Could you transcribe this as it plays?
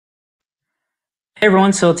Hey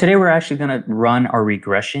everyone, so today we're actually going to run our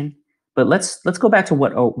regression, but let's go back to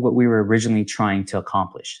what we were originally trying to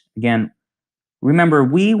accomplish. Again, remember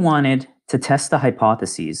we wanted to test the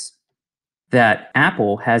hypotheses that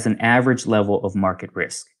Apple has an average level of market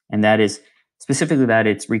risk, and that is specifically that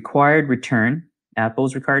its required return,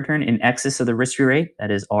 Apple's required return in excess of the risk-free rate,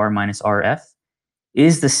 that is R minus RF,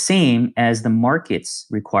 is the same as the market's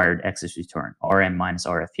required excess return, RM minus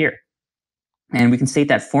RF here. And we can state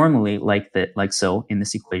that formally like so in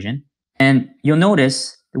this equation. And you'll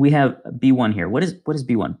notice that we have B1 here. What is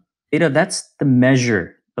B1? Beta, that's the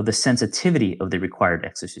measure of the sensitivity of the required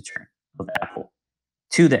excess return of Apple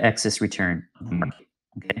to the excess return of the market.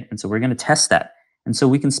 Okay, and so we're going to test that. And so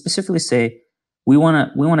we can specifically say we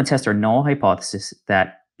want to test our null hypothesis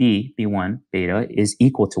that B1 beta is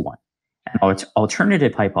equal to 1. And our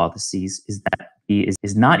alternative hypothesis is that B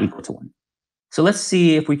is not equal to 1. So let's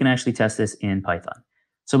see if we can actually test this in Python.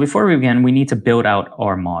 So before we begin, we need to build out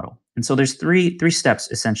our model. And so there's three steps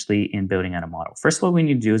essentially in building out a model. First, what we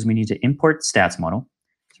need to do is we need to import stats model.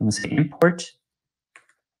 So I'm going to say import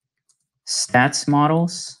stats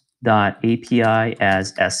models.api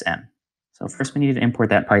as sm. So first we need to import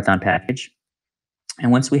that Python package.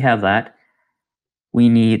 And once we have that, we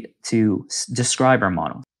need to describe our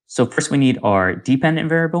model. So first we need our dependent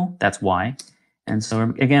variable, that's y. And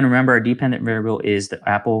so again, remember our dependent variable is the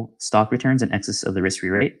Apple stock returns in excess of the risk-free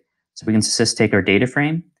rate. So we can just take our data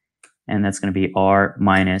frame, and that's going to be R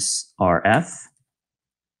minus RF.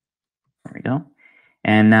 There we go.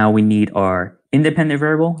 And now we need our independent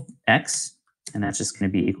variable, X, and that's just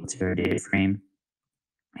going to be equal to our data frame.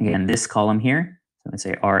 Again, this column here, so let's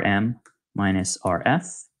say RM minus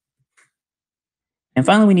RF. And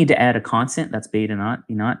finally, we need to add a constant, that's beta naught,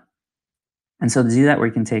 B naught. And so to do that,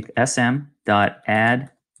 we can take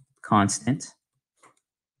sm.add constant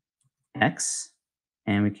x,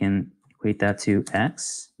 and we can equate that to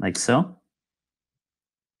x, like so.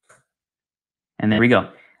 And there we go.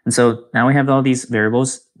 And so now we have all these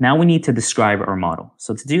variables. Now we need to describe our model.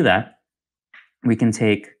 So to do that, we can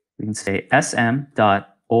say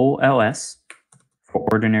sm.ols for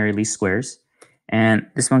ordinary least squares. And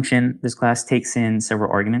this function, this class takes in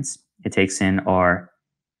several arguments. It takes in our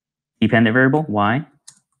dependent variable, y,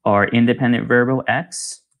 our independent variable,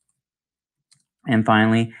 x. And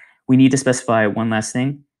finally, we need to specify one last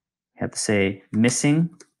thing. We have to say missing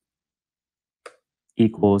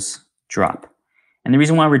equals drop. And the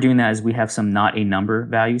reason why we're doing that is we have some not a number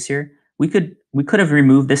values here. We could have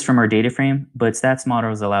removed this from our data frame, but stats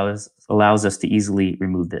models allows us to easily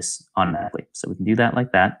remove this automatically. So we can do that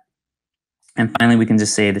like that. And finally, we can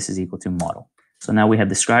just say this is equal to model. So now we have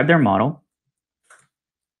described our model,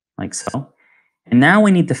 like so. And now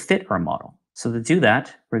we need to fit our model. So to do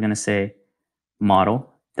that, we're going to say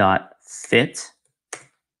model.fit.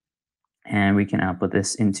 And we can output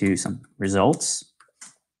this into some results.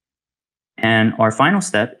 And our final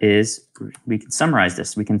step is we can summarize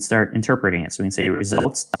this. We can start interpreting it. So we can say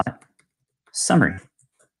results.summary.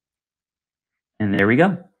 And there we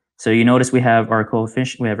go. So you notice we have our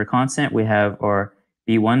coefficient, we have our constant, we have our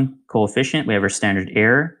B1 coefficient, we have our standard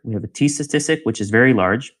error, we have a t-statistic, which is very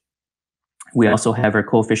large. We also have our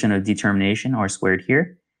coefficient of determination, R squared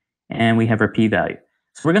here, and we have our p-value.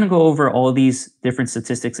 So we're going to go over all these different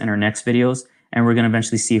statistics in our next videos, and we're going to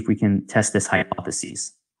eventually see if we can test this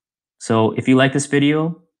hypothesis. So if you like this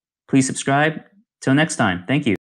video, please subscribe. Till next time, thank you.